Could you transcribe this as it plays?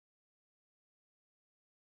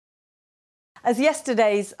As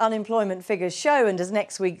yesterday's unemployment figures show, and as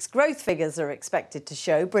next week's growth figures are expected to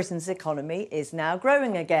show, Britain's economy is now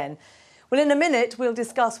growing again. Well, in a minute, we'll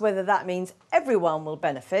discuss whether that means everyone will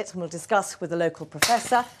benefit, and we'll discuss with a local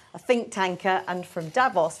professor, a think tanker, and from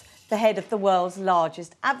Davos, the head of the world's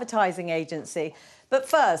largest advertising agency. But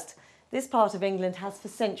first, this part of England has for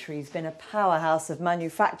centuries been a powerhouse of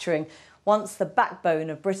manufacturing, once the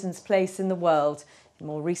backbone of Britain's place in the world. In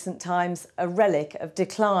more recent times, a relic of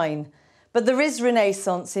decline. But there is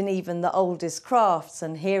renaissance in even the oldest crafts,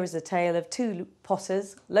 and here is a tale of two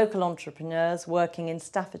potters, local entrepreneurs working in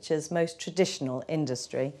Staffordshire's most traditional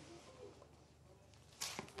industry.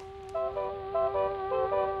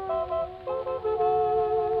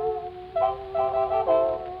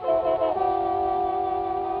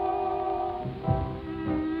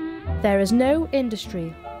 There is no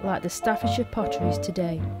industry like the Staffordshire potteries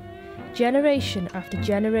today. Generation after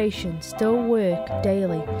generation still work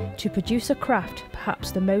daily to produce a craft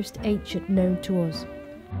perhaps the most ancient known to us.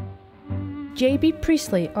 J.B.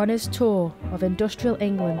 Priestley on his tour of industrial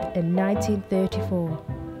England in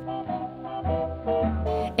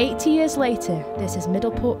 1934. 80 years later, this is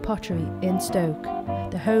Middleport Pottery in Stoke,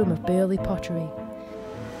 the home of Burley Pottery.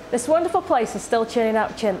 This wonderful place is still churning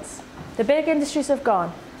out chintz. The big industries have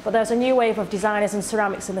gone, but there's a new wave of designers and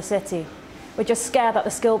ceramics in the city. We're just scared that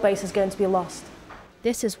the skill base is going to be lost.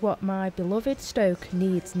 This is what my beloved Stoke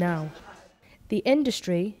needs now. The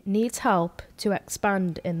industry needs help to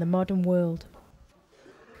expand in the modern world.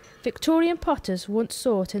 Victorian potters once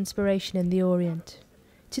sought inspiration in the Orient.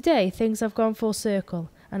 Today things have gone full circle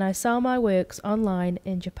and I sell my works online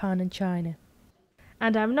in Japan and China.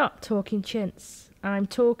 And I'm not talking chintz, I'm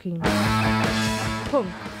talking punk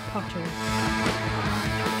pottery.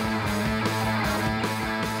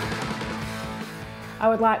 I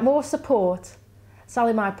would like more support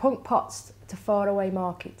selling my punk pots to faraway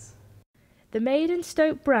markets. The Made in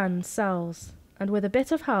Stoke brand sells, and with a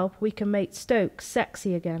bit of help we can make Stoke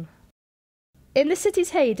sexy again. In the city's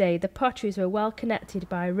heyday, the potteries were well connected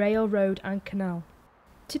by rail, road and canal.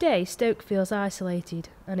 Today Stoke feels isolated,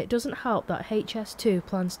 and it doesn't help that HS2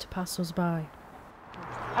 plans to pass us by.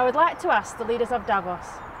 I would like to ask the leaders of Davos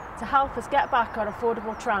to help us get back on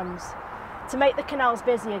affordable trams, to make the canals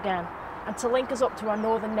busy again, and to link us up to our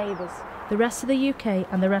northern neighbours, the rest of the UK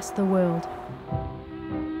and the rest of the world.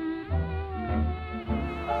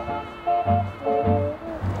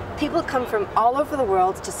 People come from all over the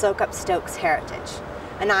world to soak up Stoke's heritage,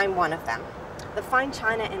 and I'm one of them. The fine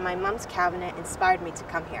china in my mum's cabinet inspired me to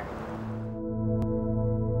come here.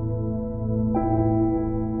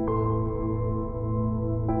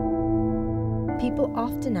 People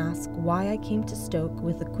often ask why I came to Stoke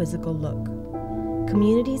with a quizzical look.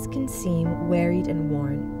 Communities can seem wearied and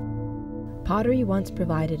worn. Pottery once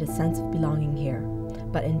provided a sense of belonging here,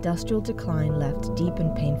 but industrial decline left deep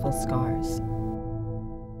and painful scars.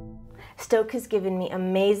 Stoke has given me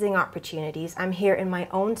amazing opportunities. I'm here in my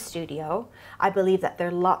own studio. I believe that there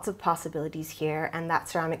are lots of possibilities here and that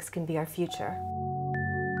ceramics can be our future.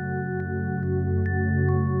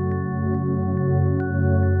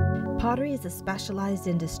 Pottery is a specialized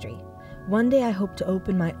industry. One day I hope to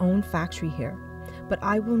open my own factory here. But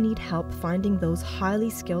I will need help finding those highly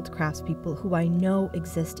skilled craftspeople who I know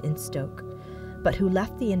exist in Stoke, but who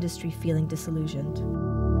left the industry feeling disillusioned.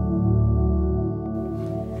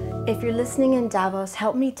 If you're listening in Davos,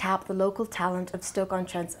 help me tap the local talent of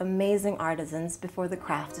Stoke-on-Trent's amazing artisans before the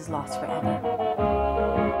craft is lost forever.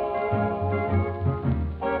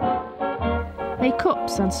 May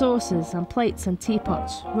cups and saucers and plates and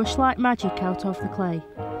teapots rush like magic out of the clay.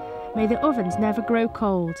 May the ovens never grow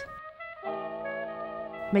cold.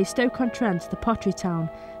 May Stoke-on-Trent, the pottery town,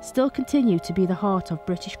 still continue to be the heart of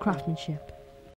British craftsmanship.